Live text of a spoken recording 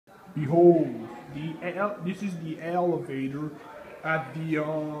Behold, this is the elevator at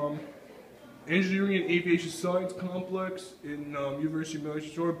the Engineering and Aviation Science Complex in University of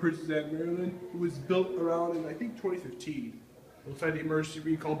Maryland, Princess Anne, Maryland. It was built around in, I think, 2015. Outside the emergency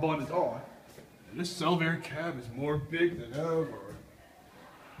recall bond is on. And this elevator cab is more big than ever.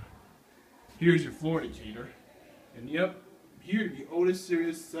 Here's your floor indicator. And yep, here the Otis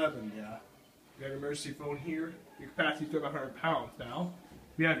Series 7, yeah. We have your emergency phone here. Your capacity is 500 pounds now.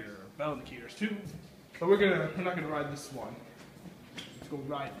 We have your bell indicators too. But we're not gonna ride this one. Let's go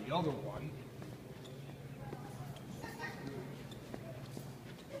ride the other one.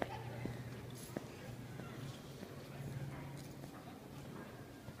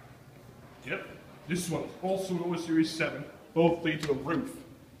 Yep, this one is also an Otis Series 7. Both lead to the roof.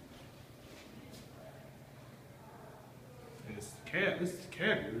 And this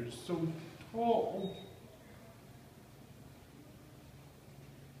cab here is so tall.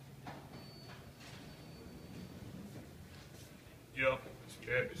 Yep, this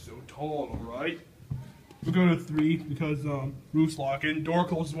cab is so tall, alright? We're going to 3 because roof's locking. Door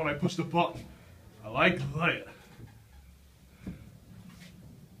closes when I push the button. I like that.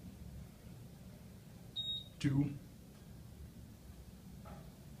 2.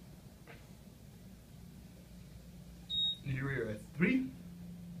 Here we are at 3.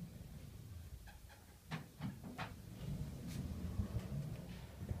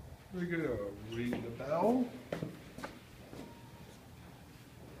 We're gonna ring the bell.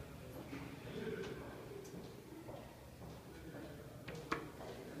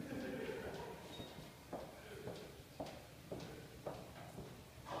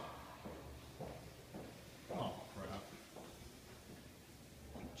 Oh crap.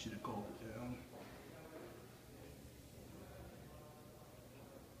 Should have called it down.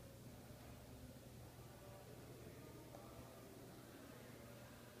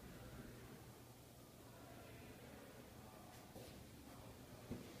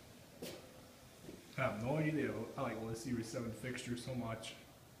 I have no idea. I like Otis Series 7 fixture so much.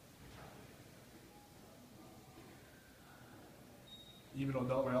 Even though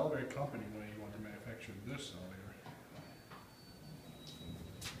Delaware Elevator Company when you want to manufacture this elevator.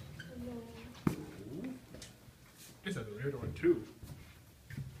 Ooh. This has a rear door too.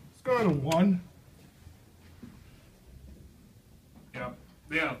 Let's go to 1. Yep,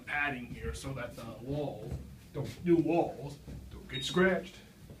 they have padding here so that the new walls don't get scratched.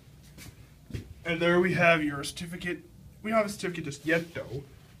 And there we have your certificate. We don't have a certificate just yet, though.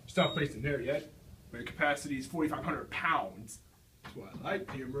 It's not placed in there yet. But your capacity is 4,500 pounds. That's what I like.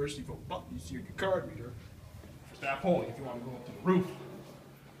 The emergency phone button. You see your card reader. For staff only if you want to go up to the roof.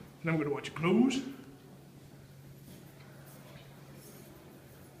 And I'm going to watch it close.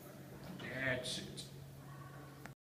 That's it.